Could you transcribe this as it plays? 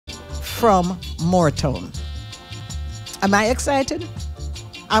from Moortown. Am I excited?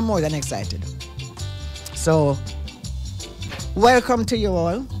 I'm more than excited. So, welcome to you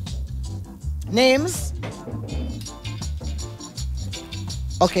all. Names?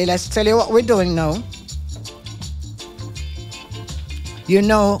 Okay, let's tell you what we're doing now. You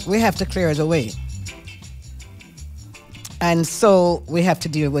know, we have to clear the way. And so we have to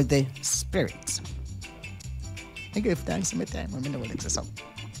deal with the spirits. I give thanks my time. I know what it's up.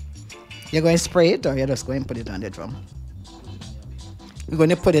 You're going to spray it or you're just going to put it on the drum? We're going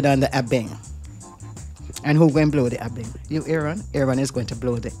to put it on the abeng. And who's going to blow the abeng? You, Aaron? Aaron is going to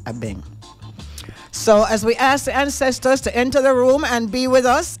blow the abeng. So as we ask the ancestors to enter the room and be with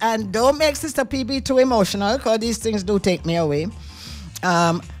us, and don't make Sister P be too emotional, because these things do take me away.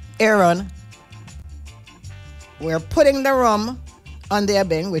 Aaron, we're putting the rum on the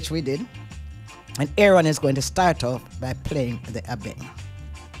abeng, which we did. And Aaron is going to start off by playing the abeng.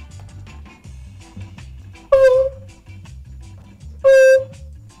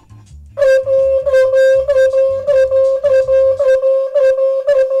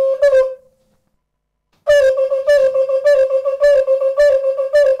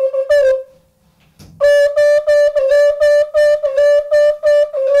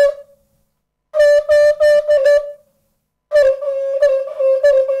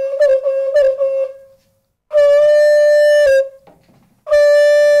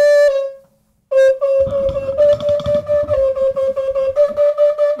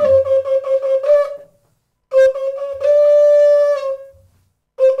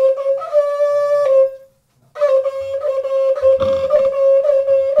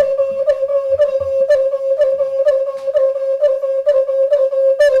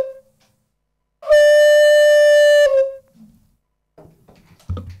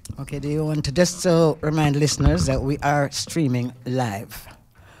 Okay, do you want to just remind listeners that we are streaming live?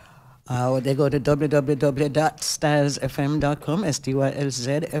 They go to www.stylesfm.com,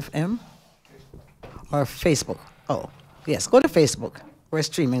 STYLZFM, or Facebook. Oh, yes, go to Facebook. We're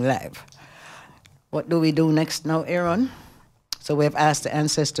streaming live. What do we do next now, Aaron? So we have asked the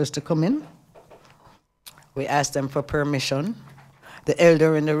ancestors to come in. We asked them for permission. The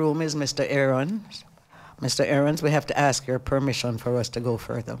elder in the room is Mr. Aaron. Mr. Aarons, we have to ask your permission for us to go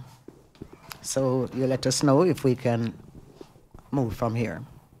further. So you let us know if we can move from here.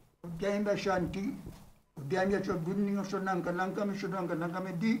 They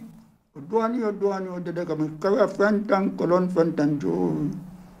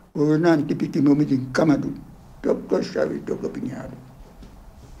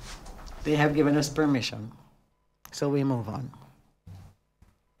have given us permission, so we move on.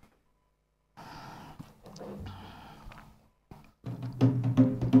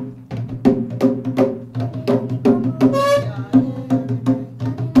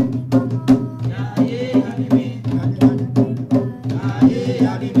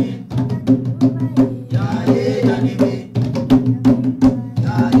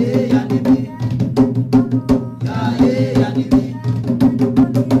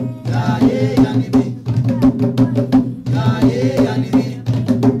 Yeah.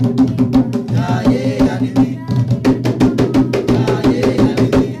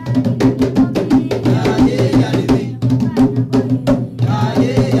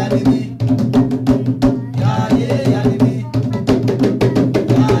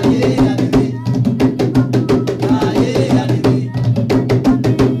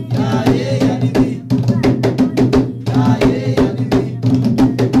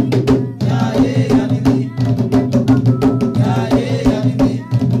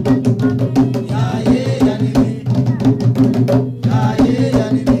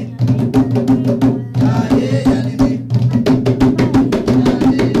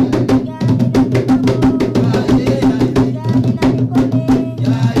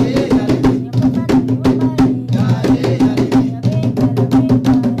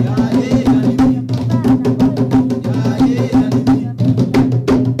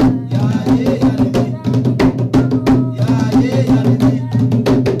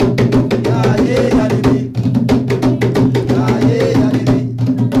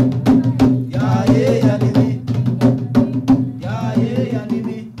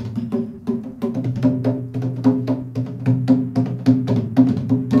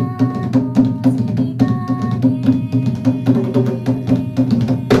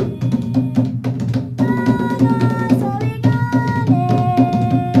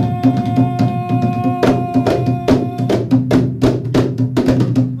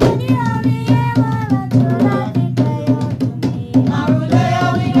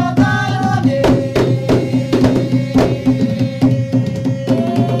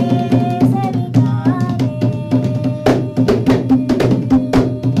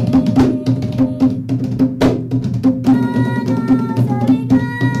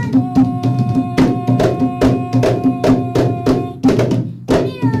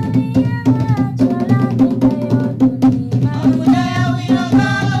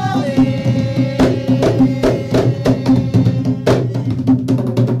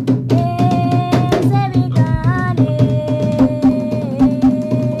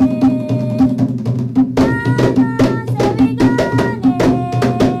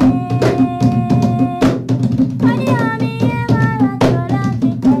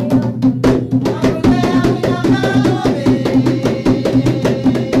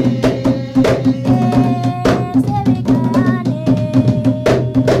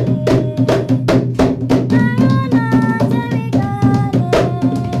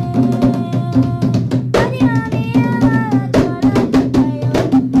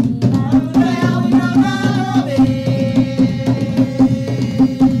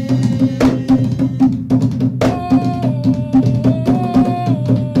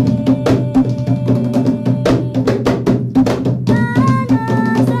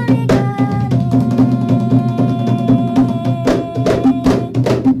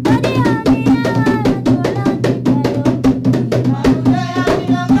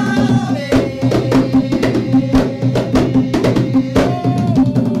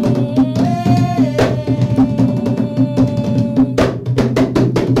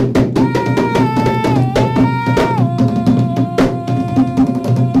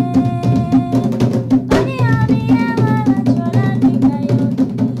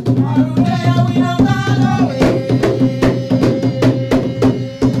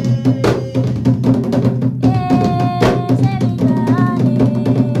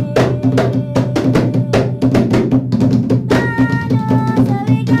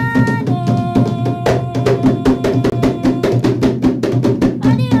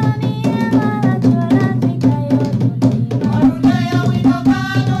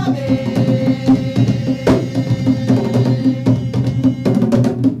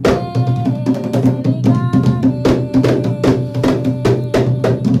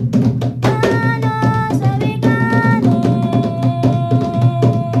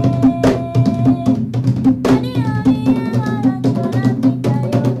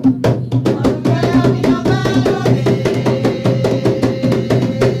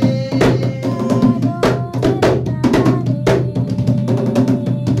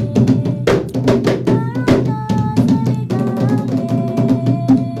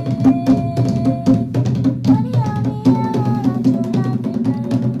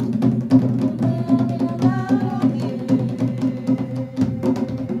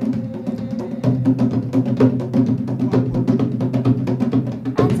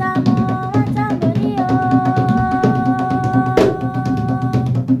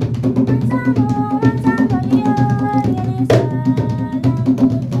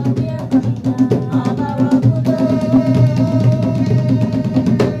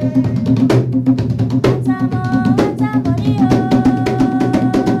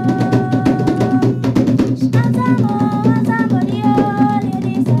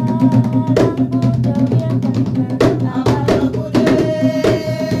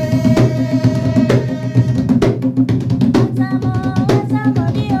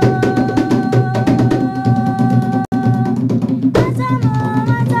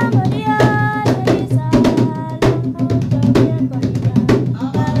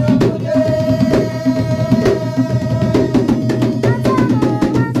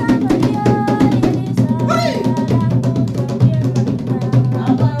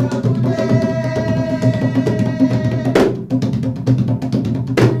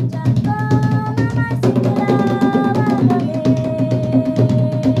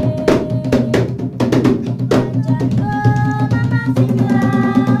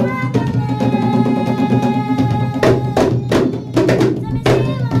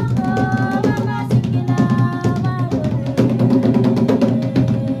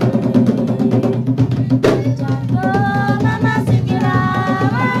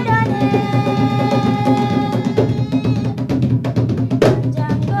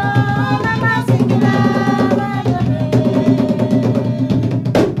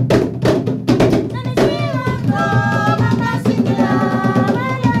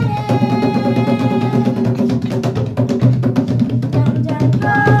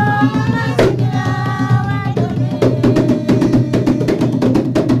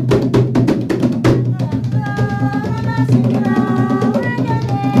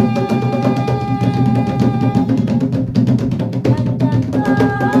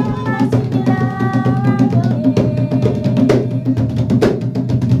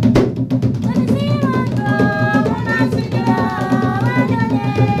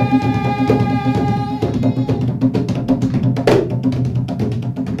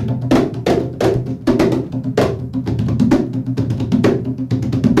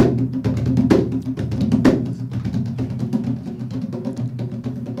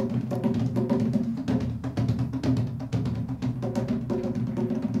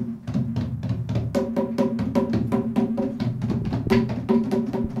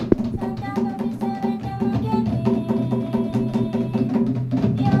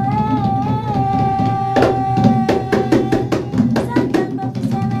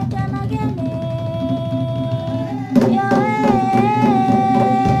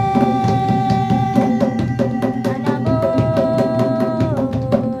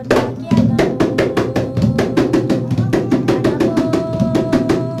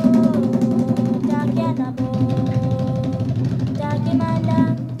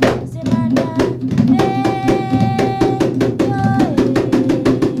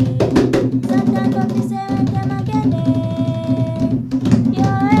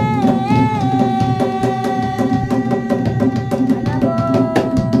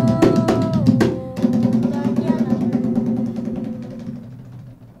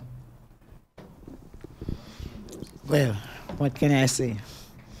 Well, what can I say?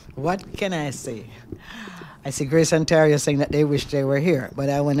 What can I say? I see Grace and Ontario saying that they wish they were here, but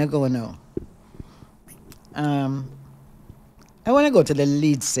I want to go now. I want to go to the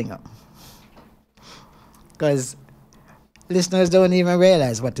lead singer, because listeners don't even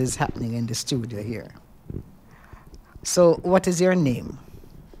realize what is happening in the studio here. So, what is your name?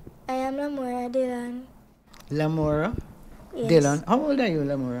 I am Lamora Dylan. Lamora? Yes. Dylan. How old are you,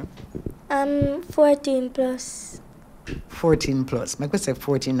 Lamora? I'm 14 plus. 14 plus. I could say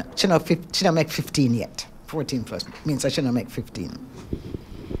 14. She not make 15 yet. 14 plus means I should not make 15.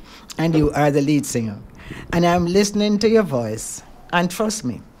 And you are the lead singer. And I'm listening to your voice. And trust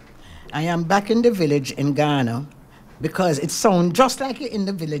me, I am back in the village in Ghana because it sounds just like you're in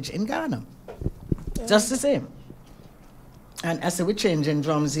the village in Ghana. Yeah. Just the same. And as we're changing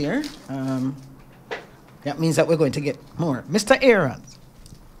drums here, that means that we're going to get more. Mr. Aaron.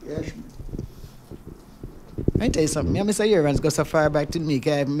 Yes. I tell you something. Yeah, Mr. Aaron's go so far back to me,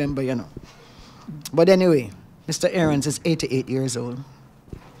 I remember, you know. But anyway, Mr. Aaron's is 88 years old.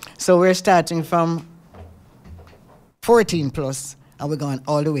 So we're starting from 14 plus, and we're going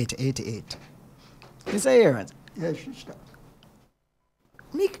all the way to 88. Mr. Aaron's. Yes, sister.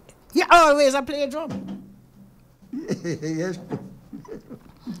 You always play a drum. Yes.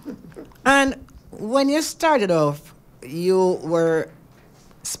 And when you started off, you were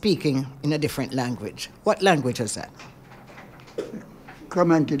speaking in a different language. What language was that?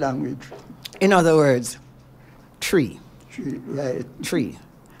 Comanche language. In other words, tree. Right. Tree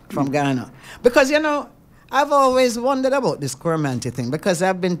from Ghana. Because, you know, I've always wondered about this Coromantee thing because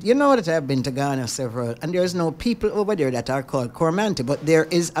I've been to Ghana several, and there's no people over there that are called Coromantee, but there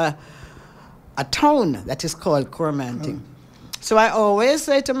is a town that is called Coromantee. So I always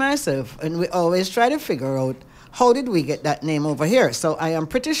say to myself, and we always try to figure out, how did we get that name over here? So I am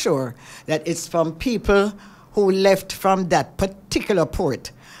pretty sure that it's from people who left from that particular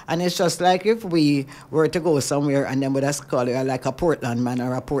port. And it's just like if we were to go somewhere and then would have called you like a Portland man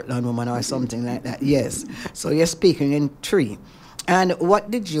or a Portland woman or something like that. Yes. So you're speaking in Tree. And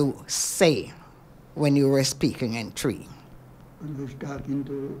what did you say when you were speaking in Tree? I was talking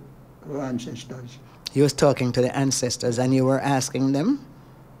to our ancestors. You was talking to the ancestors and you were asking them?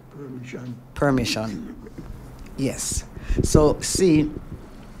 Permission. Permission. Yes. So see,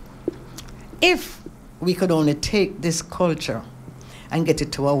 if we could only take this culture and get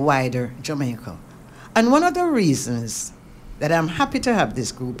it to a wider Jamaica. And one of the reasons that I'm happy to have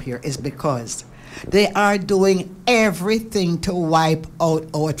this group here is because They are doing everything to wipe out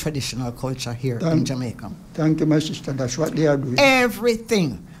our traditional culture here in Jamaica. Thank you, my sister. That's what they are doing.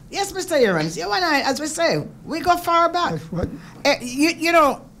 Everything. Yes, Mr. Irons, you and I, as we say, we go far back. That's what. You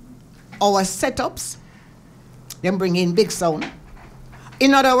know, our setups, them bring in big sound.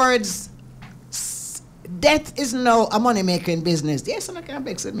 In other words, death is now a money-making business. Yes, and I can't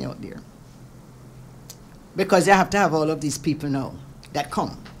vex me out there. Because you have to have all of these people now that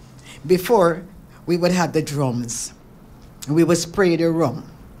come. Before, we would have the drums. And we would spray the rum.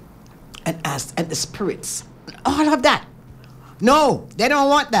 And the spirits. All of that. No, they don't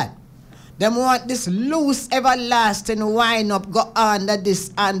want that. They want this loose, everlasting wind up, go under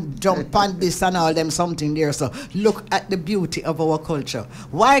this and jump on this and all them something there. So look at the beauty of our culture.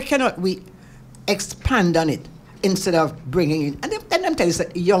 Why cannot we expand on it instead of bringing in? And then them tell you,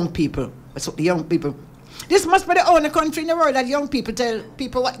 young people. So young people. This must be the only country in the world that young people tell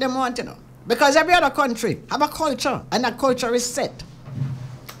people what they want, you know. Because every other country have a culture, and that culture is set.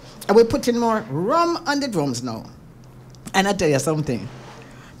 And we're putting more rum on the drums now. And I tell you something.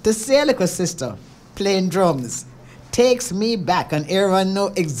 To see a little sister playing drums takes me back, and everyone know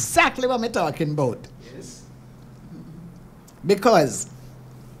exactly what I'm talking about. Yes. Because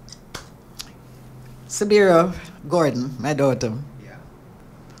Sabira Gordon, my daughter,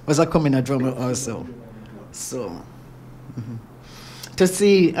 was a coming drummer also. So, to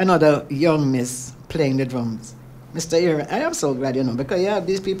see another young miss playing the drums, Mr. Aaron, I am so glad, you know, because you have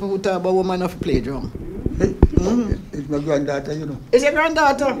these people who talk about women of play drum. It's my granddaughter, you know. Is your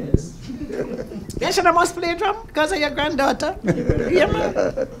granddaughter? Yes. Yes, she must play drum because of your granddaughter. Yeah,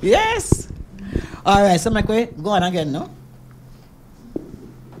 man. Yes. All right, so my way, go on again, no?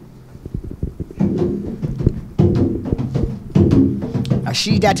 A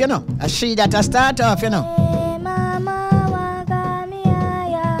she that, you know. A she that a start off, you know.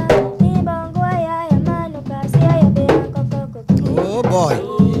 Oh boy.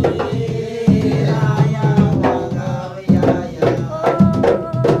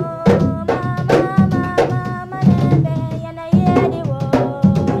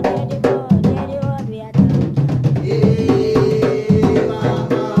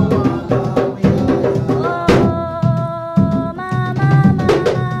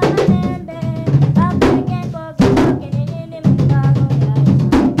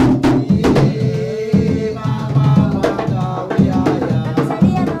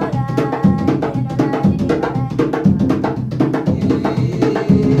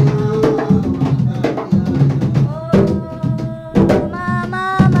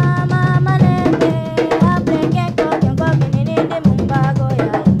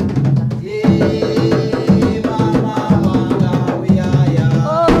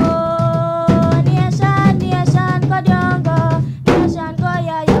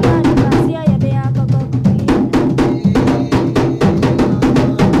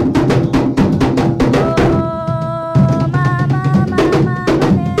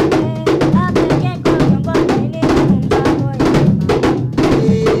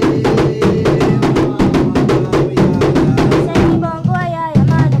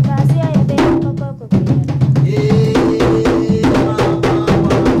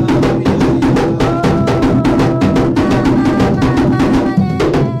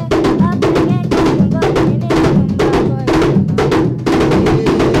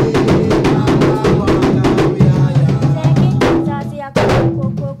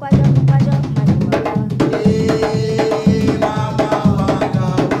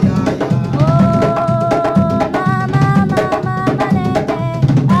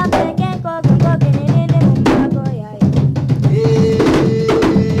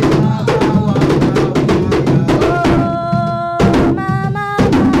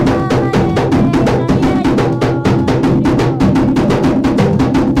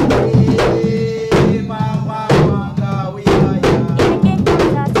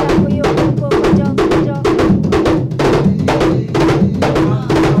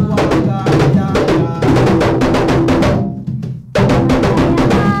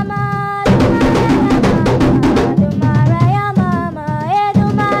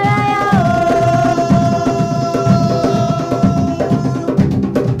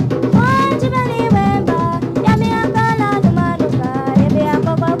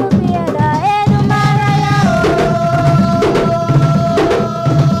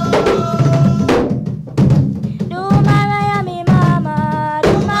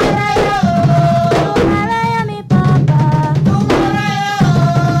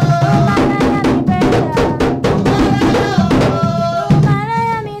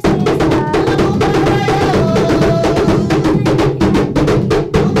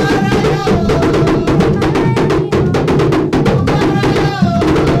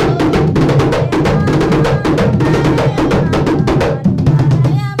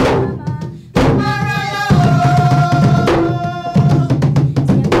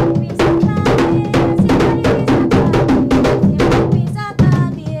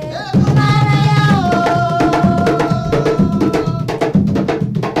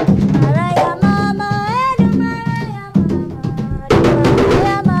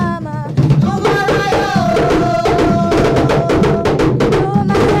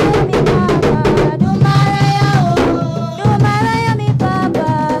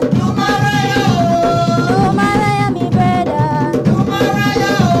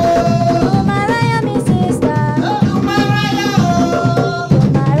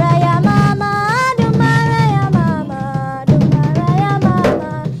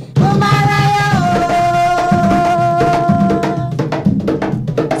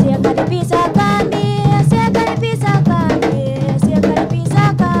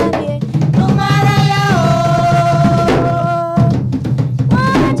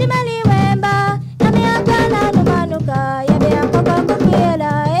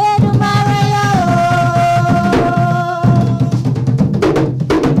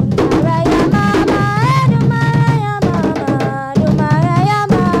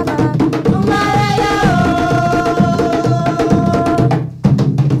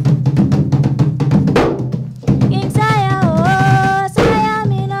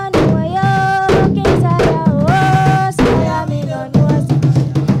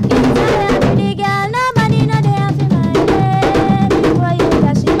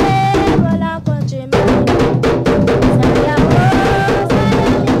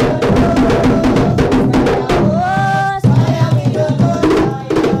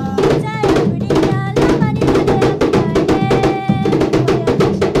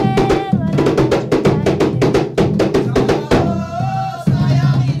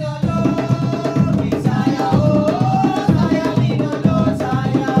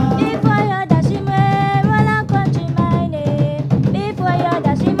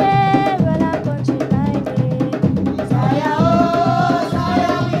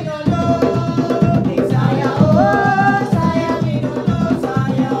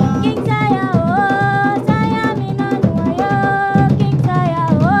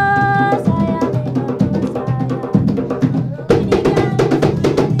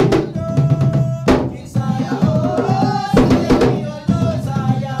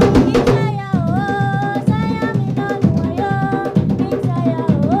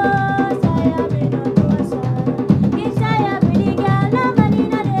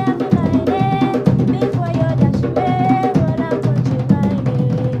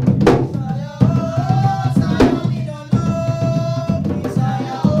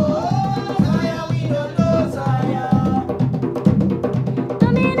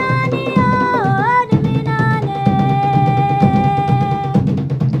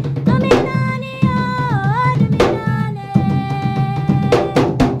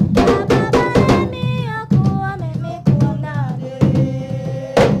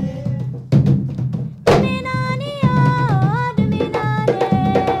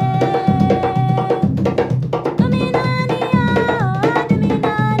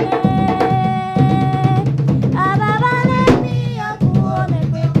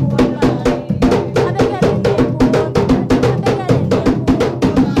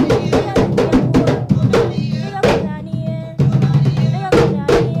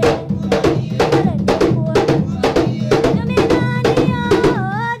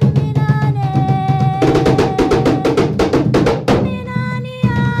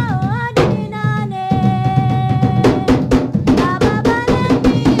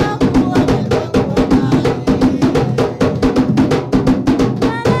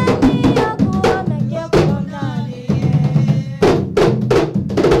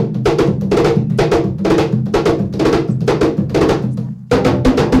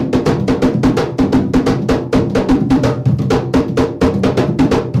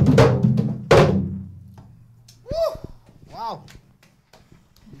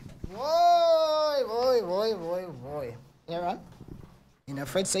 boy. Aaron, you know,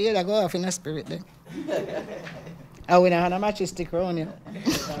 Fred say you go off in a spirit then. Oh, we don't have a match stick around you.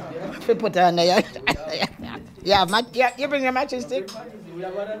 If you put on there, you bring your match stick?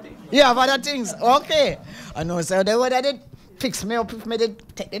 You have other things. Okay. I know, so they would have did fix me up if me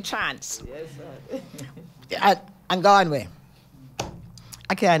did take the chance. Yes, sir. And go on way.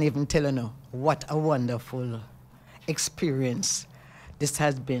 I can't even tell you now what a wonderful experience this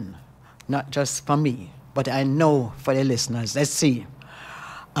has been. Not just for me, but I know for the listeners. Let's see.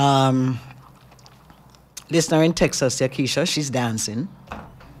 Listener in Texas, Yakisha, she's dancing.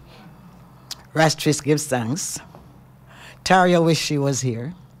 Rastris gives thanks. Taria wish she was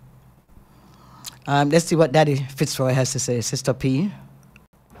here. Let's see what Daddy Fitzroy has to say. Sista P.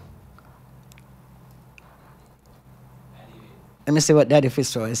 Let me see what Daddy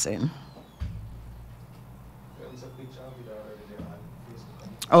Fitzroy is saying.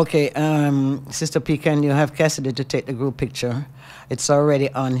 Okay, Sista P, can you have Cassidy to take the group picture? It's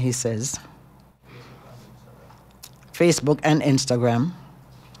already on, he says. Facebook and Instagram.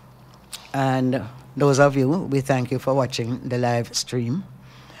 And those of you, we thank you for watching the live stream.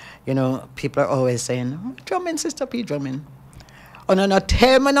 You know, people are always saying, oh, drumming, Sista P, drumming. Oh, no,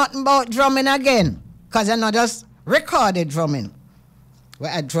 tell me nothing about drumming again. Because you're not just recorded drumming. We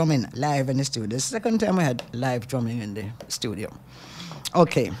had drumming live in the studio. This is the second time we had live drumming in the studio.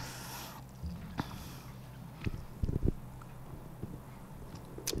 Okay.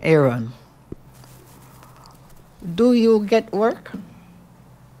 Aaron, do you get work?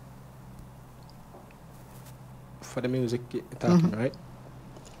 For the music you're talking, right?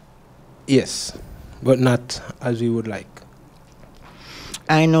 Yes, but not as we would like.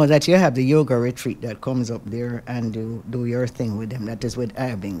 I know that you have the yoga retreat that comes up there and you do your thing with them. That is with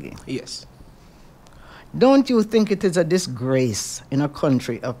Ayabingi. Yes. Don't you think it is a disgrace in a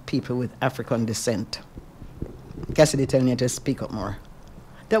country of people with African descent? Cassidy telling you to speak up more.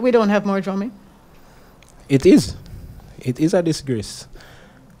 That we don't have more drumming? It is. It is a disgrace.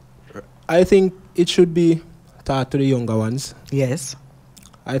 I think it should be taught to the younger ones. Yes.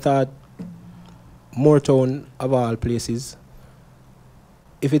 I thought Moortown, of all places,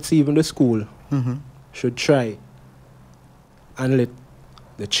 if it's even the school, should try and let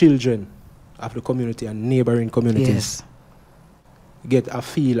the children of the community and neighboring communities get a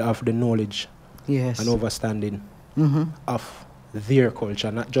feel of the knowledge and understanding of their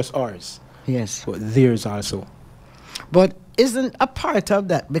culture, not just ours, but theirs also. But isn't a part of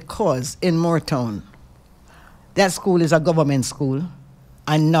that because in Moortown, that school is a government school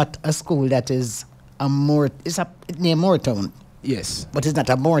and not a school that is it's near Moortown. Yes. But it's not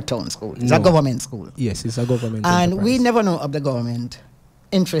a Moortown school. It's a government school. Yes, it's a government And enterprise. we never know of the government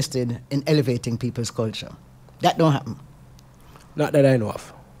interested in elevating people's culture. That don't happen. Not that I know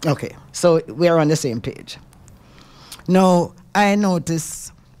of. Okay, so we are on the same page. Now, I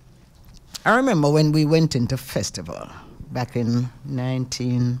remember when we went into festival back in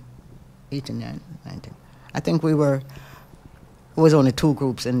 1989, 19. I think it was only 2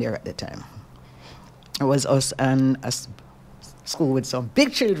 groups in there at the time. It was us and a school with some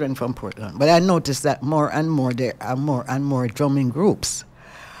big children from Portland. But I noticed that more and more there are more and more drumming groups.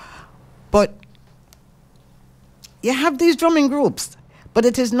 But you have these drumming groups, but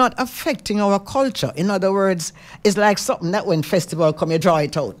it is not affecting our culture. In other words, it's like something that when festival come, you draw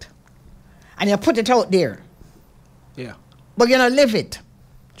it out. And you put it out there. Yeah. But you don't live it.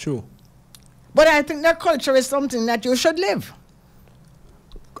 True. But I think that culture is something that you should live.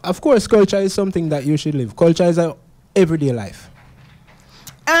 Of course, culture is something that you should live. Culture is an everyday life.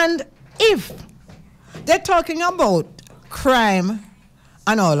 And if they're talking about crime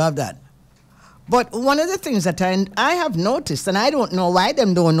and all of that, but one of the things that I have noticed, and I don't know why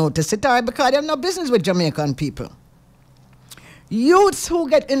them don't notice it, or because they have no business with Jamaican people. Youths who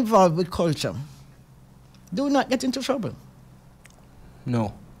get involved with culture do not get into trouble.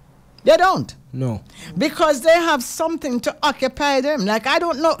 No. They don't. No. Because they have something to occupy them. Like, I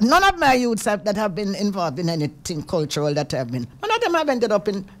don't know, none of my youths that have been involved in anything cultural that have been, none of them have ended up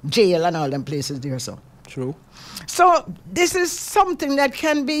in jail and all them places there, so. True. So this is something that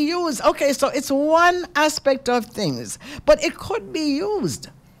can be used. Okay, so it's one aspect of things, but it could be used.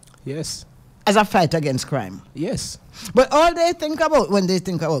 Yes. As a fight against crime. Yes. But all they think about when they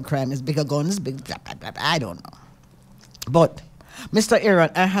think about crime is bigger guns, big blah, blah, blah, I don't know. But, Mr. Aaron,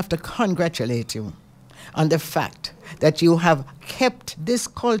 I have to congratulate you on the fact that you have kept this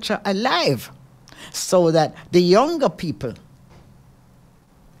culture alive so that the younger people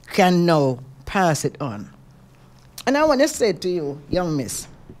can now pass it on. And I want to say to you, young miss,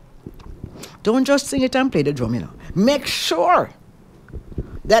 don't just sing it and play the drum, you know. Make sure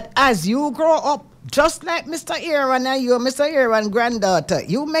that as you grow up, just like Mr. Aaron and you, Mr. Aaron granddaughter,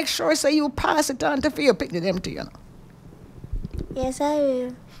 you make sure so you pass it on to for your picnic them to you know. Yes, I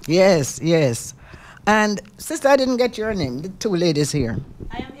will. Yes, yes. And sister, I didn't get your name. The two ladies here.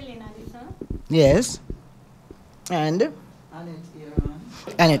 I am Elena Dixon. Yes. And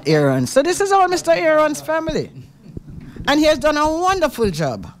Annette Aaron. So this is all Mr. Aaron's family. And he has done a wonderful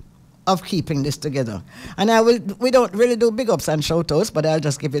job of keeping this together. And we don't really do big ups and shout outs, but I'll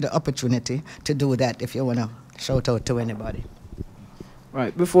just give you the opportunity to do that if you want to shout out to anybody.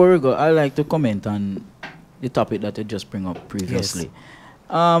 Right, before we go, I'd like to comment on the topic that you just bring up previously.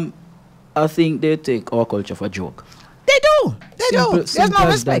 Yes. I think they take our culture for a joke. They do. They do. There's no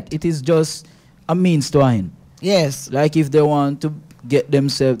respect. That. It is just a means to an end. Yes. Like if they want to get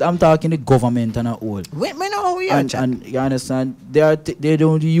themselves, I'm talking the government and all. We know how we are. And you understand, they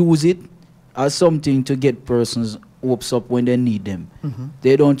don't use it as something to get persons hopes up when they need them. Mm-hmm.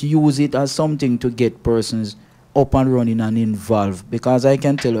 They don't use it as something to get persons up and running and involved. Because I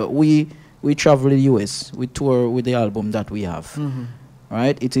can tell you, we travel the US, we tour with the album that we have. Mm-hmm.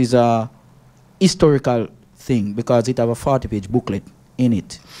 Right? It is a historical thing because it have a 40-page booklet in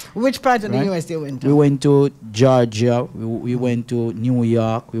it. Which part of right? the US you went to? We went to Georgia, we went to New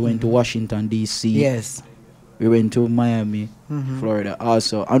York, we went to Washington, D.C. Yes. We went to Miami, Florida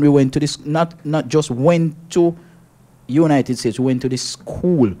also. And we went to this, not just went to United States, we went to this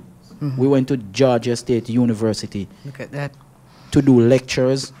school. We went to Georgia State University. Look at that. To do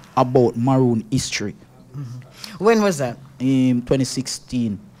lectures about Maroon history. When was that? In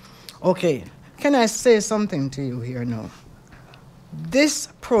 2016. Okay. Can I say something to you here now? This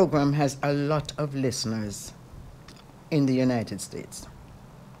program has a lot of listeners in the United States.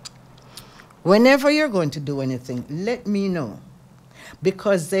 Whenever you're going to do anything, let me know.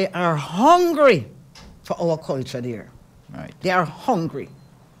 Because they are hungry for our culture there. Right. They are hungry.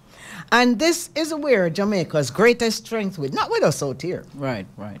 And this is where Jamaica's greatest strength with, not with us out here. Right,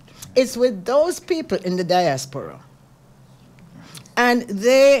 right. It's with those people in the diaspora. And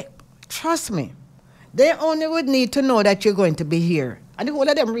they, trust me, they only would need to know that you're going to be here. And the whole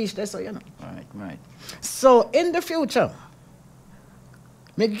of them reach there, so you know. Right, right. So in the future,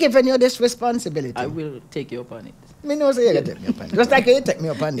 me giving you this responsibility. I will take you up on it. Me know so you can take me up on it. Just like you take me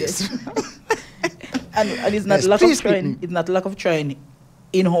up on this. and it's not Yes, lack of please trying. It's not lack of trying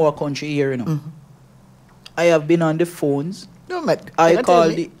in our country here, you know. I have been on the phones. No, Matt. I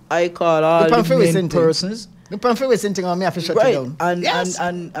call all the main persons. The pamphlet was sitting on me, I have to shut Right, it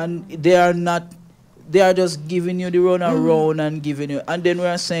down. and they are not. They are just giving you the run around and giving you. And then we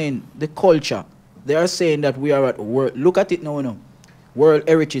are saying the culture. They are saying that we are at world. Look at it now, you know. World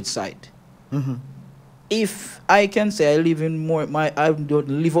Heritage Site. If I can say I live in more, I don't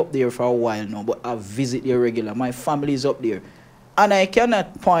live up there for a while now, but I visit there regular. My family is up there. And I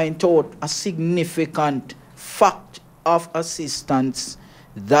cannot point out a significant fact of assistance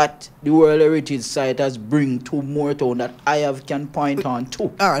that the World Heritage Site has bring to Moortown that I can point on to.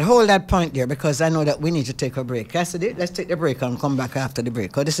 All right, hold that point there because I know that we need to take a break. Cassidy, let's take the break and come back after the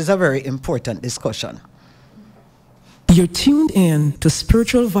break because this is a very important discussion. You're tuned in to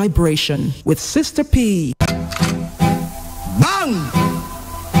Spiritual Vibration with Sista P. Bang!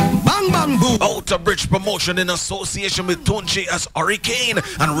 Bang bang boom! Outer Bridge Promotion in association with Tunchi as Hurricane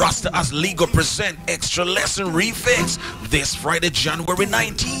and Rasta as Legal present Extra Lesson Refix this Friday, January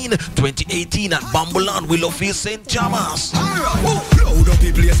 19, 2018 at Bambulan, Willowfield, St. Thomas. Load up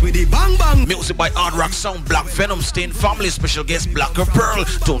the place with the bang bang. Music by Hard Rock Sound, Black Venom, Stain Family, special guest Blacker Pearl.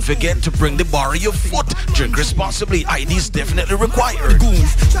 Don't forget to bring the bar of your foot. Drink responsibly. IDs definitely required.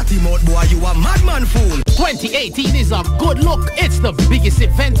 Shut him out, boy, you a madman fool. 2018 is a good look. It's the biggest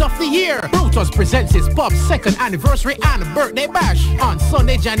event of the year. Brutus presents his Pub's second anniversary and birthday bash on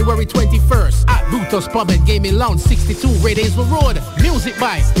Sunday, January 21st at Brutus Pub and Gaming Lounge, 62 Radaysville Road. Music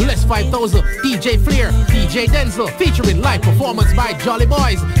by Les 5000, DJ Flair, DJ Denzel, featuring live performance by Jolly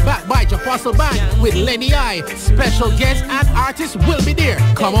Boys, backed by Apostle Band with Lenny I. Special guests and artists will be there.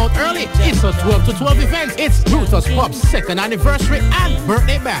 Come out early. It's a 12 to 12 event. It's Brutus Pub's second anniversary and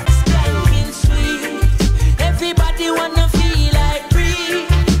birthday bash. Everybody wanna feel like free.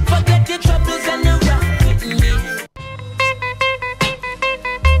 Forget your troubles and the rock with me.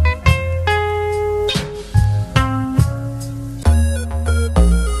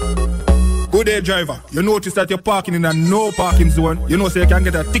 Good day, driver. You notice that you're parking in a no parking zone. You know, so you can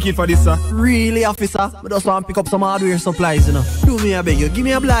get a ticket for this, sir. Really, officer? I just want to pick up some hardware supplies, you know. Do me a beg you. Give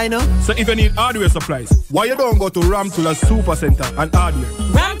me a blind, you know. So if you need hardware supplies, why you don't go to Ramtula Super Center and hardware?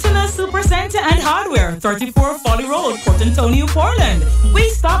 Ramtula Super Center and Hardware, 34 Folly Road, Port Antonio, Portland. We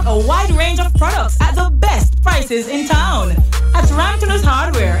stock a wide range of products at the best prices in town. At Ramtula's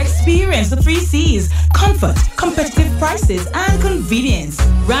Hardware, Experience the 3 C's: comfort, competitive prices, and convenience.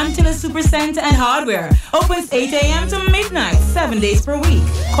 Ramtula Supercenter and Hardware opens 8 a.m. to midnight, 7 days per week.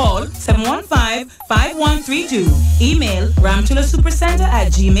 Call 715-5132. Email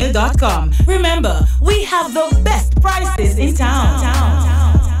ramtulasupercenter@gmail.com. Remember, we have the best prices in town.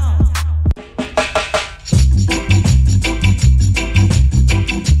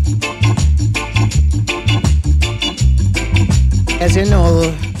 As you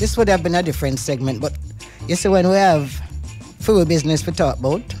know, this would have been a different segment, but you see, when we have food business to talk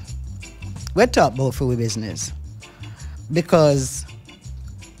about, we talk about food business. Because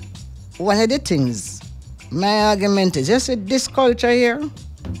one of the things, my argument is, you see this culture here,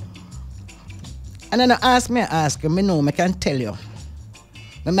 and then ask you, me know, I can tell you.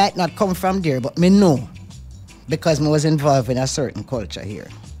 I might not come from there, but me know, because I was involved in a certain culture here.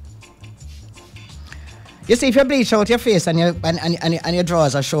 You see, if you bleach out your face and your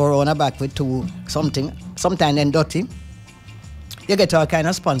drawers are show on the back with sometimes then dirty, you get all kind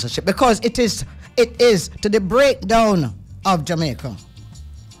of sponsorship, because it is to the breakdown of Jamaica.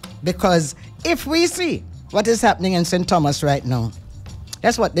 Because if we see what is happening in St. Thomas right now,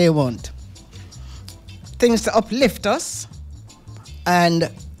 that's what they want. Things to uplift us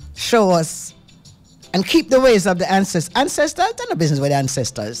and show us and keep the ways of the ancestors. Ancestors, they're no business with the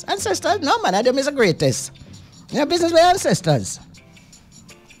ancestors. Ancestors, no man, them is the greatest. No business with ancestors.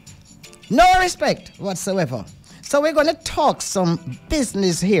 No respect whatsoever. So we're going to talk some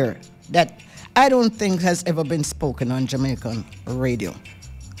business here that I don't think has ever been spoken on Jamaican radio.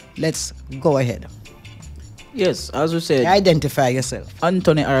 Let's go ahead. Yes, as we said. Identify yourself.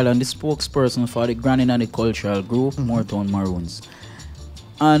 Anthony Ireland, the spokesperson for the Granny Nanny Cultural Group, Moortown Maroons.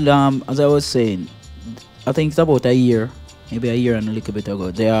 And as I was saying, I think it's about a year, maybe a year and a little bit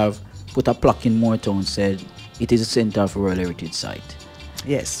ago, they have put a plaque in Moortown, said it is a center of World Heritage Site.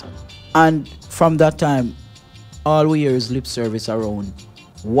 Yes. And from that time, all we hear is lip service around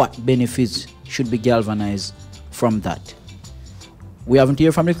what benefits should be galvanized from that. We haven't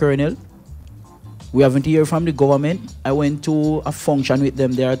heard from the colonel. We haven't heard from the government. I went to a function with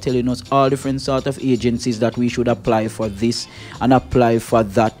them. They are telling us all different sort of agencies that we should apply for this and apply for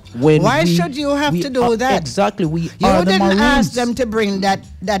that. Why should you have to do that? Exactly. You didn't ask them to bring that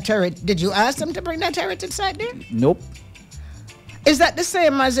heritage. Did you ask them to bring that heritage site there? Nope. Is that the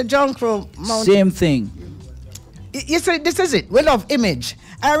same as the John Crow Mountain? Same thing. You see, this is it. We love image.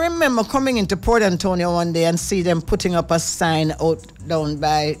 I remember coming into Port Antonio one day and see them putting up a sign out down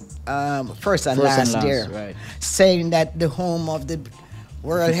by First and Last year, right, saying that the home of the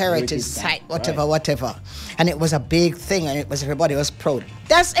World Heritage Site, whatever. And it was a big thing, and everybody was proud.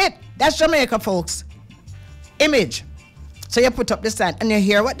 That's it. That's Jamaica, folks. Image. So you put up the sign, and you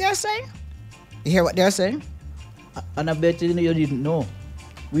hear what they're saying? You hear what they're saying? And I bet you didn't know.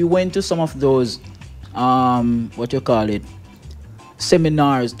 We went to some of those,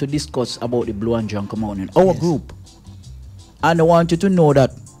 seminars to discuss about the Blue and Junker Mountain, our group. And I want you to know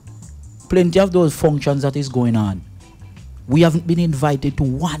that plenty of those functions that is going on, we haven't been invited to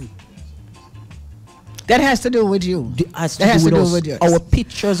one. That has to do with you. That has to do with us. Our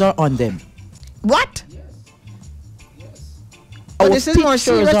pictures are on them. What? Our this is more pictures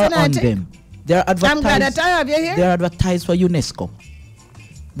serious are than I on think. them. They are advertised. I'm glad that I have you here. They are advertised for UNESCO.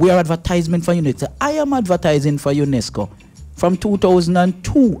 We are advertisement for UNESCO. I am advertising for UNESCO. From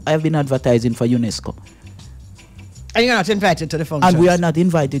 2002, I have been advertising for UNESCO. And you're not invited to the functions? And we are not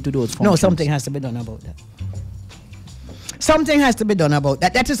invited to those functions. No, something has to be done about that. Something has to be done about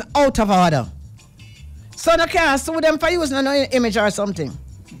that. That is out of order. So no can't sue them for using no image or something.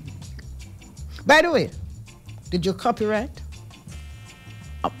 By the way, did you copyright?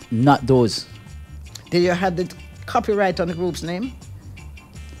 Not those. Did you have the copyright on the group's name?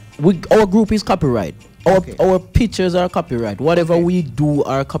 Our group is copyright. Our pictures are copyright. Whatever we do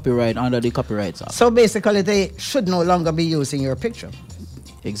are copyright under the Copyrights Act. So basically they should no longer be using your picture.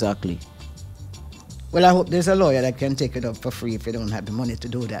 Exactly. Well, I hope there's a lawyer that can take it up for free if you don't have the money to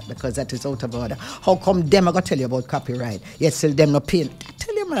do that, because that is out of order. How come them are going to tell you about copyright, yet still them not paying?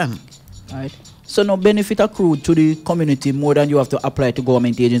 Tell you, man. Right. So no benefit accrued to the community more than you have to apply to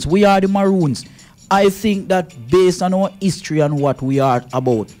government agents. We are the Maroons. I think that based on our history and what we are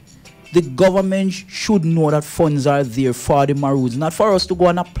about, the government should know that funds are there for the Maroons, not for us to go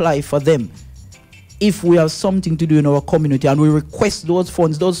and apply for them. If we have something to do in our community and we request those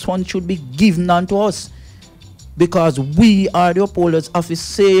funds should be given unto us, because we are the upholders of the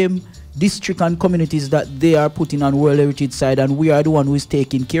same district and communities that they are putting on World Heritage Site, and we are the one who is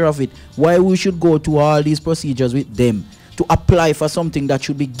taking care of it. Why we should go to all these procedures with them to apply for something that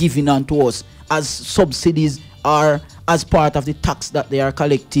should be given unto us as subsidies or as part of the tax that they are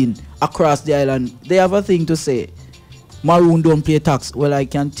collecting across the island, they have a thing to say. Maroon don't pay tax. Well, I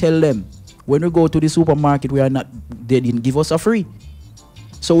can tell them, when we go to the supermarket, they didn't give us a free.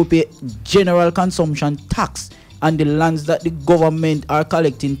 So we pay general consumption tax, and the lands that the government are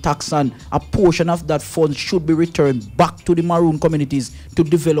collecting tax on, a portion of that fund should be returned back to the Maroon communities to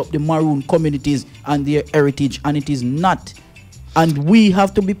develop the Maroon communities and their heritage, and it is not. And we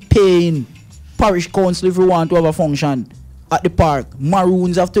have to be paying parish council if we want to have a function at the park.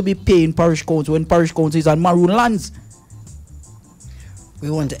 Maroons have to be paying parish council when parish council is on Maroon lands. We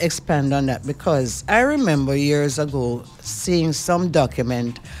want to expand on that because I remember years ago seeing some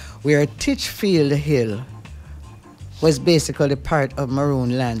document where Titchfield Hill was basically part of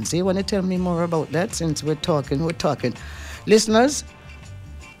Maroon lands. You want to tell me more about that since we're talking? Listeners,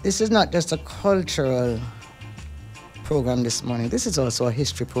 this is not just a cultural program this morning. This is also a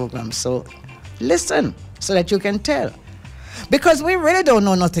history program. So listen so that you can tell. Because we really don't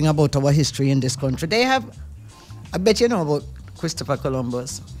know nothing about our history in this country. I bet you know about Christopher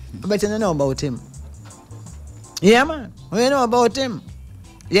Columbus. I bet you don't know about him. Yeah, man. We know about him.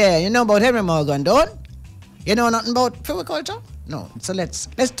 Yeah, you know about Henry Morgan, don't? You know nothing about culture? No. So let's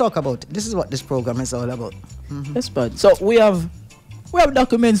talk about it. This is what this program is all about. Mm-hmm. Yes, but so we have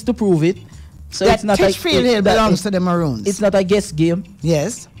documents to prove it. So that it's not Titchfield Hill belongs to the Maroons. It's not a guess game.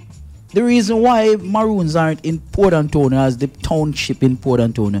 Yes. The reason why Maroons aren't in Port Antonio as the township in Port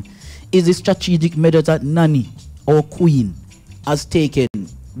Antonio is the strategic measure that Nanny, our queen, has taken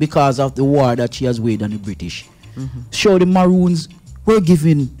because of the war that she has waged on the British. Mm-hmm. So the Maroons were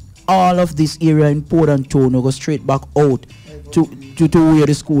given all of this area in Port Antonio, go straight back out to where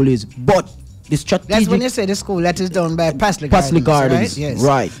the school is. But the strategic... That's when you say the school, that is down by Pasley Gardens, Gardens, right? Yes.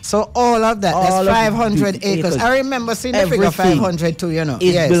 Right. So all of that, that's 500 acres. I remember seeing the figure 500 too, you know.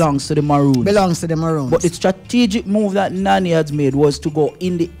 It belongs to the Maroons. Belongs to the Maroons. But the strategic move that Nanny has made was to go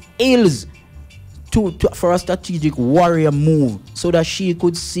in the hills for a strategic warrior move so that she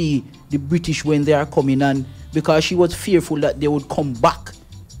could see the British when they are coming, and because she was fearful that they would come back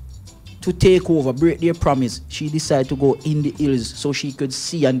to take over, break their promise, she decided to go in the hills so she could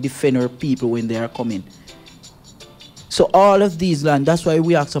see and defend her people when they are coming. So all of these lands, that's why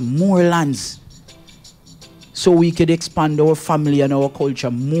we ask for more lands so we could expand our family and our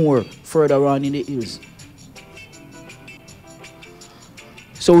culture more further on in the hills.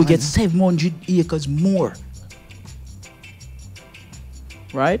 So we get 700 acres more.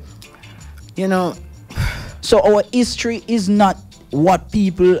 Right? You know, so our history is not what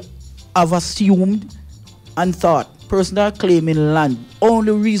people have assumed and thought. Persons are claiming land.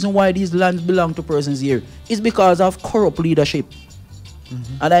 Only reason why these lands belong to persons here is because of corrupt leadership.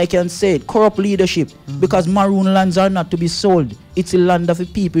 Mm-hmm. And I can say it, corrupt leadership, because Maroon lands are not to be sold. It's a land of the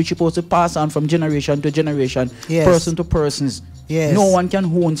people. It's supposed to pass on from generation to generation, person to persons. Yes. No one can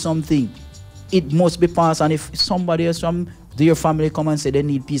own something. It must be passed on. If somebody else from their family come and say they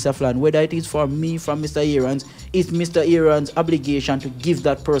need piece of land, whether it is for me, from Mr. Aaron's, it's Mr. Aaron's obligation to give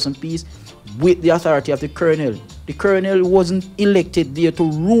that person peace with the authority of the colonel. The colonel wasn't elected there to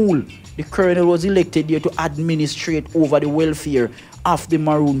rule. The colonel was elected there to administrate over the welfare of the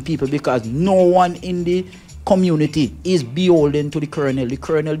Maroon people, because no one in the community is beholden to the colonel. The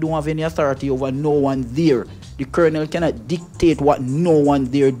colonel don't have any authority over no one there. The colonel cannot dictate what no one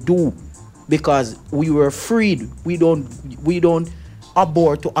there do, because we were freed. We don't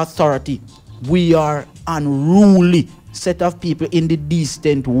abhor to authority. We are unruly set of people in the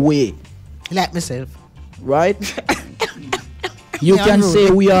decent way. Like myself. Right? You can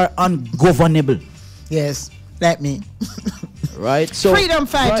say we are ungovernable. Yes, like me. Right? So freedom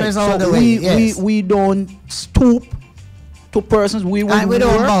fighters all the way. Yes. We don't stoop to persons. We don't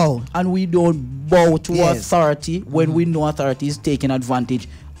bow. And we don't bow to authority when we know authority is taking advantage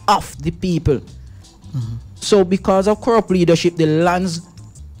of the people. Mm-hmm. So because of corrupt leadership, the lands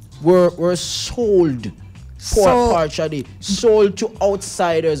were sold. Partially sold to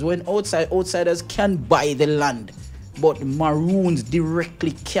outsiders, when outsiders can buy the land, but Maroons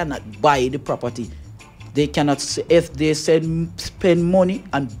directly cannot buy the property. They cannot, if they spend money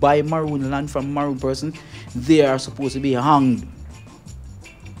and buy Maroon land from Maroon person, they are supposed to be hanged.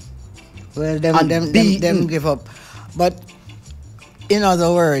 Well, them give up. But in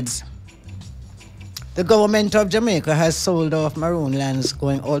other words, the government of Jamaica has sold off Maroon lands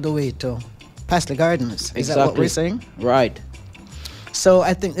going all the way to Pasley Gardens. Is that what we're saying? Right. So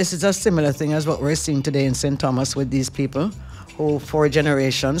I think this is a similar thing as what we're seeing today in St. Thomas with these people who, for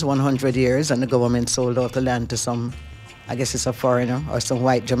generations, 100 years, and the government sold off the land to some, I guess it's a foreigner or some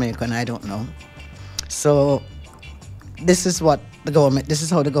white Jamaican, I don't know. So this is how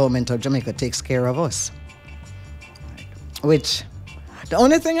the government of Jamaica takes care of us. which the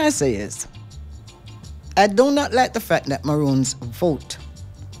only thing I say is I do not like the fact that Maroons vote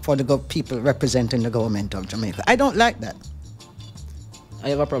for the people representing the government of Jamaica. I don't like that. I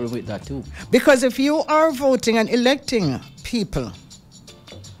have a problem with that too. Because if you are voting and electing people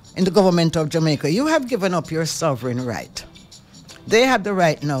in the government of Jamaica, you have given up your sovereign right. They have the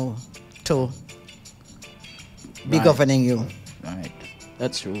right now to be governing you. Right.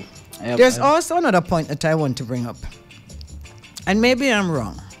 That's true. There's also another point that I want to bring up. And maybe I'm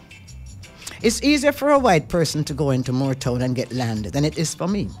wrong. It's easier for a white person to go into Moortown and get land than it is for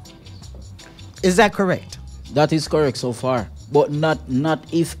me. Is that correct? That is correct so far. But not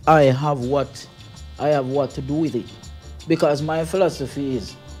if I have what to do with it. Because my philosophy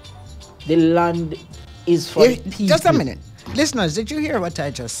is the land is for the people. Just a minute. Listeners, did you hear what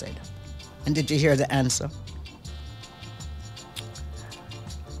I just said? And did you hear the answer?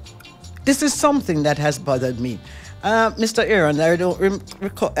 This is something that has bothered me. Mr. Aaron,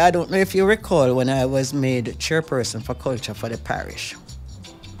 I don't know if you recall when I was made chairperson for culture for the parish.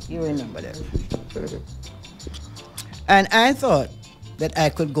 You remember that? And I thought that I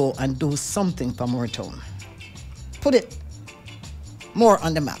could go and do something for Moortown. Put it more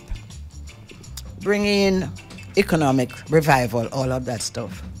on the map. Bring in economic revival, all of that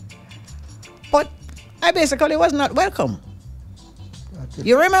stuff. But I basically was not welcome.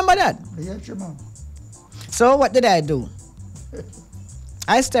 You remember that? Yes, your mom. So what did I do?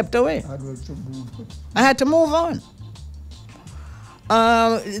 I stepped away. I had to move on.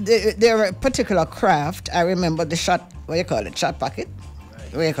 There were a particular craft. I remember the shot, what do you call it? Shot pocket?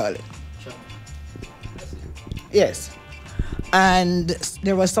 What do you call it? Yes. And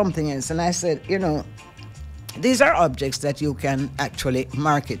there was something else. And I said, you know, these are objects that you can actually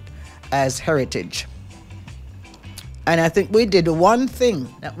market as heritage. And I think we did one thing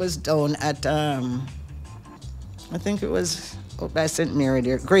that was down at, I think it was by St. Mary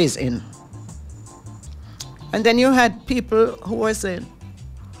there, Gray's Inn. And then you had people who were saying,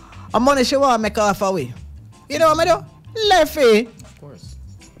 I'm money she want to make off away. You know what I do? Leffy. Of course.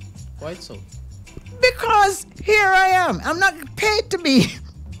 Quite so. Because here I am. I'm not paid to be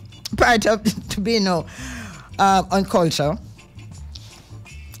part of, on culture.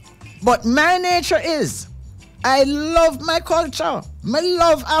 But my nature is, I love my culture. I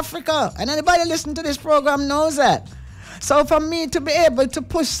love Africa. And anybody listening to this program knows that. So for me to be able to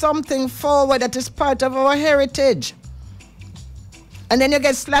push something forward that is part of our heritage, and then you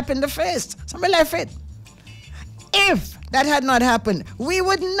get slapped in the face, so I left it. If that had not happened, we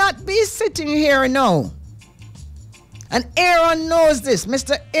would not be sitting here now. And Aaron knows this.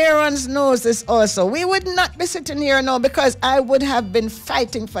 Mr. Aaron knows this also. We would not be sitting here now because I would have been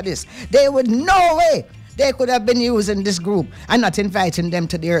fighting for this. They would, no way, they could have been using this group and not inviting them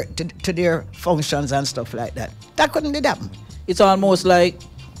to their functions and stuff like that. That couldn't be happened. It's almost like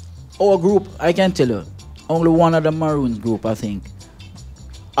our group, I can tell you, only one of the Maroons group, I think,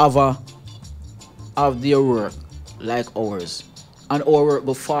 have their work like ours. And our work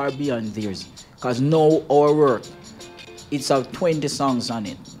go far beyond theirs. Because now our work, it's 20 songs on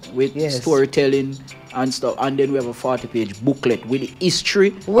it with storytelling and stuff. And then we have a 40-page booklet with the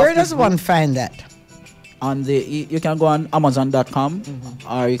history. Where does one find that? On you can go on Amazon.com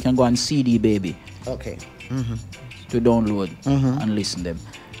or you can go on CD Baby. Okay. To download and listen them.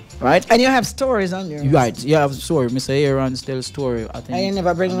 Right? And you have stories on there. Right. You have story. Mr. Aaron's tell story. I think. And you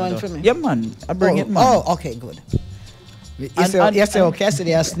never bring one for me? Yeah, man. I bring it, man. Oh, okay, good. You say, okay, so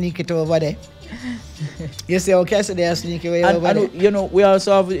they sneak it over there. You say, okay, so they sneak it over there. You know, we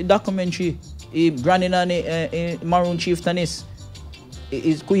also have a documentary. Granny Nanny Maroon Chieftainess.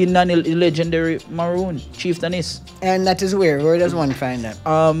 Is Queen Nanny legendary Maroon Chieftainess. And that is where? Where does one find that?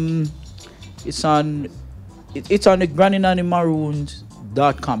 It's on the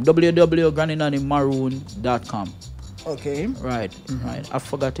GrannyNannyMaroon.com. www.GrannyNannyMaroon.com. Okay. Right, right. I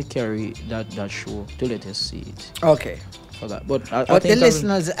forgot to carry that show to let us see it. Okay. Forgot. But I think the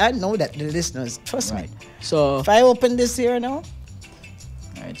listeners, I know that the listeners, trust me. So if I open this here now,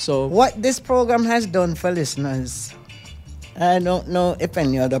 right. So what this program has done for listeners, I don't know if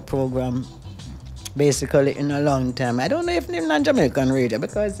any other program, basically in a long time. I don't know if even on Jamaican radio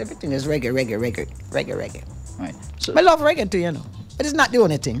because everything is reggae. Right. So I love reggae too, you know. But it's not the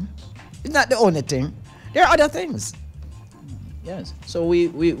only thing. It's not the only thing. There are other things. Yes. So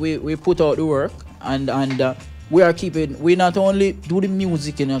we put out the work and we are keeping. We not only do the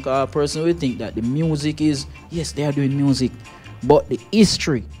music in a person. We think that the music is yes they are doing music, but the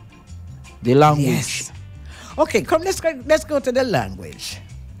history, the language. Yes. Okay, come. Let's go to the language.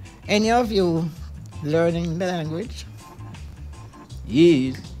 Any of you learning the language?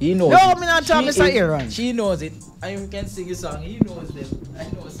 He knows. No, it. me not talking Mr. Aaron. She knows it. And you can sing a song. He knows them. I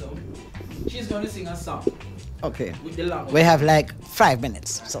know some. She's gonna sing a song. Okay. With the language. We have like 5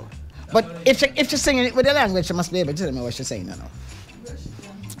 minutes. So, but if she's singing it with the language, she must be able to tell me what she's saying. No.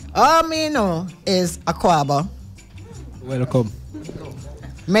 All me know is Akwaba. Welcome.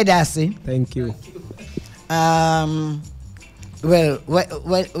 Medasi. Thank you. Well,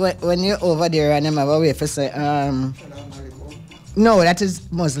 when you're over there and I'm away for say, no, that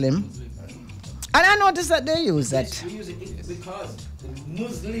is Muslim. And I noticed that they use that. Yes, we use it because the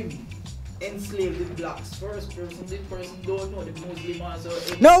Muslim enslaved the blacks. First person, the person don't know the Muslim also.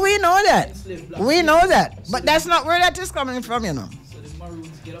 No, we know that. Blacks. We know that. But that's not where that is coming from, you know. So the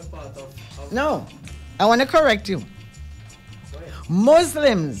Maroons get a part of no, I want to correct you.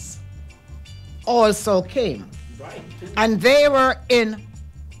 Muslims also came. Right. And they were in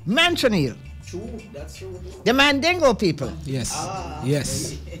Manchonil. True, that's true. The Mandingo people. Yes.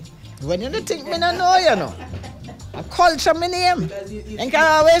 Yes. When you don't think me no know, you know. I culture my name. And can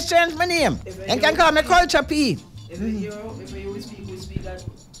always change my name. And can call me Culture P. If we speak that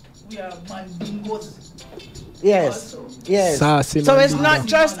we are Mandingos. Yes. Yes. Sassy So it's Mandingo. not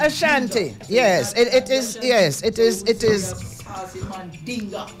just Ashanti. Yes, it is. Yes, it is. It is. Sassy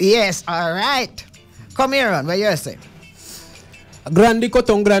Mandinga. Yes. All right. Come here, on. What you say? Grandi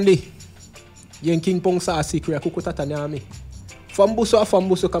kotong grandi. Yen king pong sa sikri akukutata nyami. Fambuso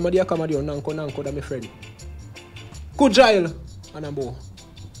kamadia nanko da my friend. Kujail anambo.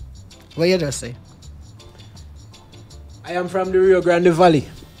 What you just say? I am from the Rio Grande Valley.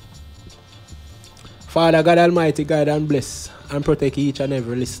 Father God Almighty, guide and bless and protect each and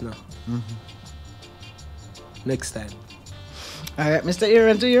every listener. Next time. All right, Mr.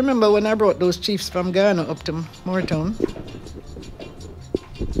 Aaron, do you remember when I brought those chiefs from Ghana up to Moortown?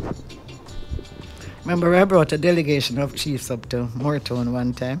 Remember, I brought a delegation of chiefs up to Moortown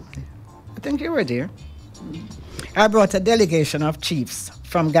one time. I think you were there. I brought a delegation of chiefs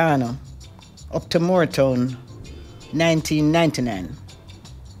from Ghana up to Moortown, 1999.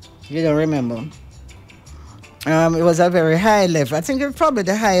 You don't remember? It was a very high level. I think it was probably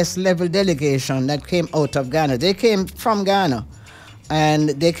the highest level delegation that came out of Ghana. They came from Ghana, and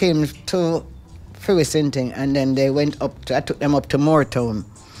they came to Fuisinting, and then they went up to, I took them up to Moortown.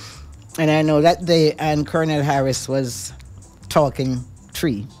 And I know that day, and Colonel Harris was talking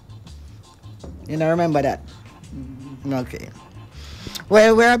tree. You know, remember that? Okay.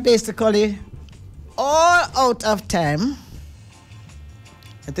 Well, we're basically all out of time.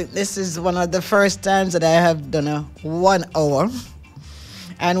 I think this is one of the first times that I have done a 1 hour.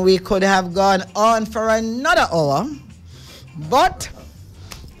 And we could have gone on for another hour. But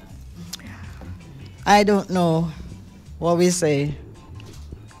I don't know what we say.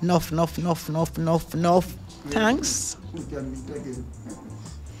 Enough. Thanks.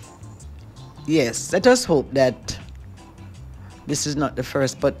 Yes, let us hope that this is not the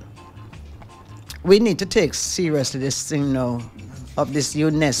first, but we need to take seriously this thing now of this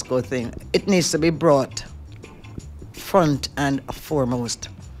UNESCO thing. It needs to be brought front and foremost.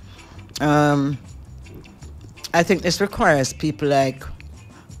 I think this requires people like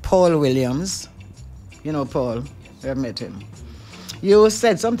Paul Williams. You know Paul, I've met him. You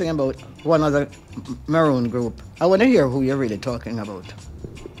said something about one other Maroon group. I want to hear who you're really talking about.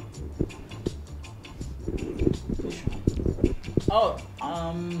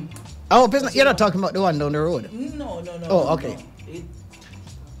 Oh, business. You're not talking about the one down the road? No. Oh, okay.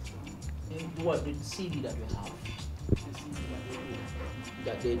 What the CD that we have,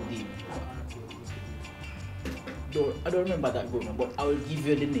 that they did. I don't remember that group, but I will give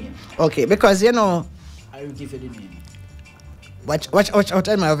you the name. Okay, because you know. I will give you the name. Watch out,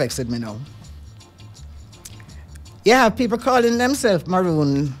 my vexed me now. You have people calling themselves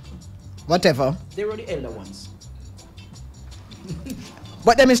Maroon, whatever. They were the elder ones.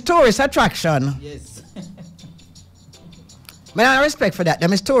 But them is tourist attraction. Yes. Man, I have respect for that.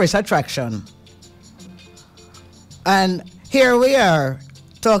 Them is tourist attraction. And here we are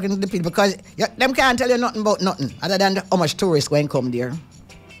talking to the people because them can't tell you nothing about nothing other than how much tourists going to come there.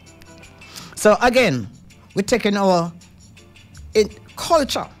 So again, we're taking our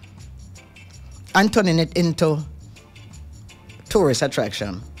culture and turning it into tourist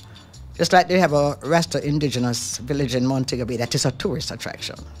attraction. Just like they have a Rasta indigenous village in Montego Bay, that is a tourist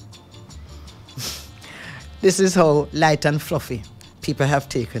attraction. This is how light and fluffy people have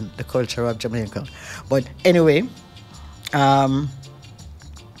taken the culture of Jamaica. But anyway,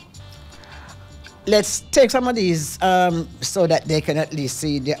 let's take some of these so that they can at least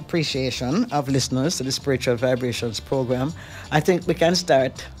see the appreciation of listeners to the Spiritual Vibrations program. I think we can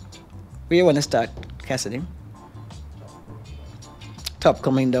start. Where you want to start, Cassidy? top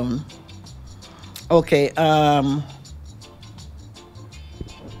coming down. Okay,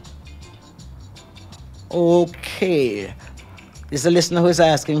 okay. There's a listener who's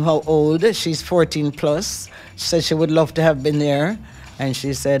asking how old. She's 14 plus. She said she would love to have been there. And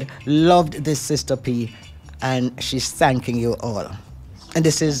she said, loved this Sister P. And she's thanking you all. And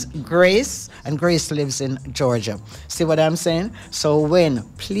this is Grace, and Grace lives in Georgia. See what I'm saying? So when,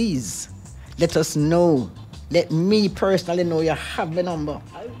 please, let us know. Let me personally know you have the number.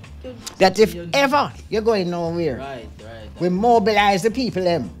 That if ever you're going nowhere, we mobilize the people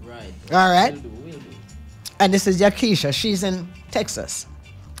them. All right? Will do. And this is Yakisha. She's in Texas.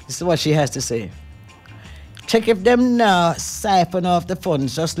 This is what she has to say. Check if them now siphon off the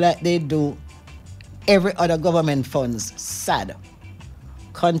funds just like they do every other government funds. Sad.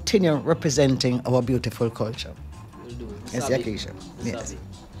 Continue representing our beautiful culture. Will do. Yes, Yakisha. Yes. Sabi.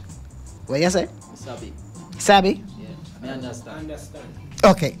 What you say? Sabi. Sabi? Yeah, I understand.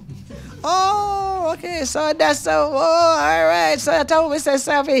 Okay. Oh, okay. So that's so. Oh, all right. So that's how we say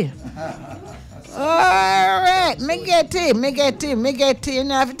Sabi. All right. Me get him. You have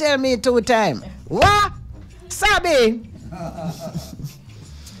to tell me 2 times. What? Sabi.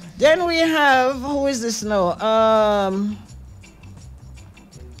 Then we have, who is this now?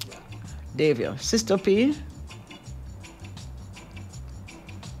 Davia. Sister P.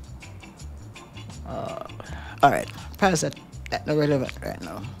 All right. Pass that. That's not relevant right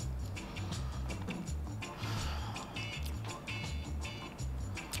now.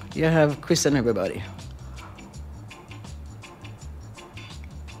 You have Chris and everybody.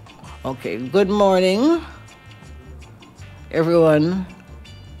 Okay. Good morning, everyone.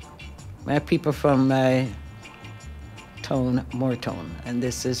 My people from my town, Moortown. And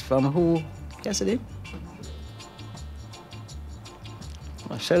this is from who? Cassidy?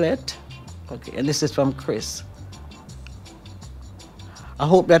 Charlotte. Okay, and this is from Chris. I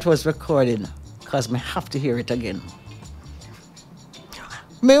hope that was recorded, because I have to hear it again.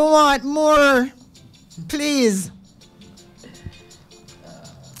 Me want more, please.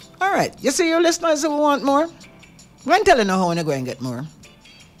 All right, you see your listeners who want more? Go and tell them how to go and get more.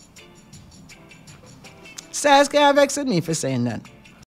 Saz can't vex with me for saying that.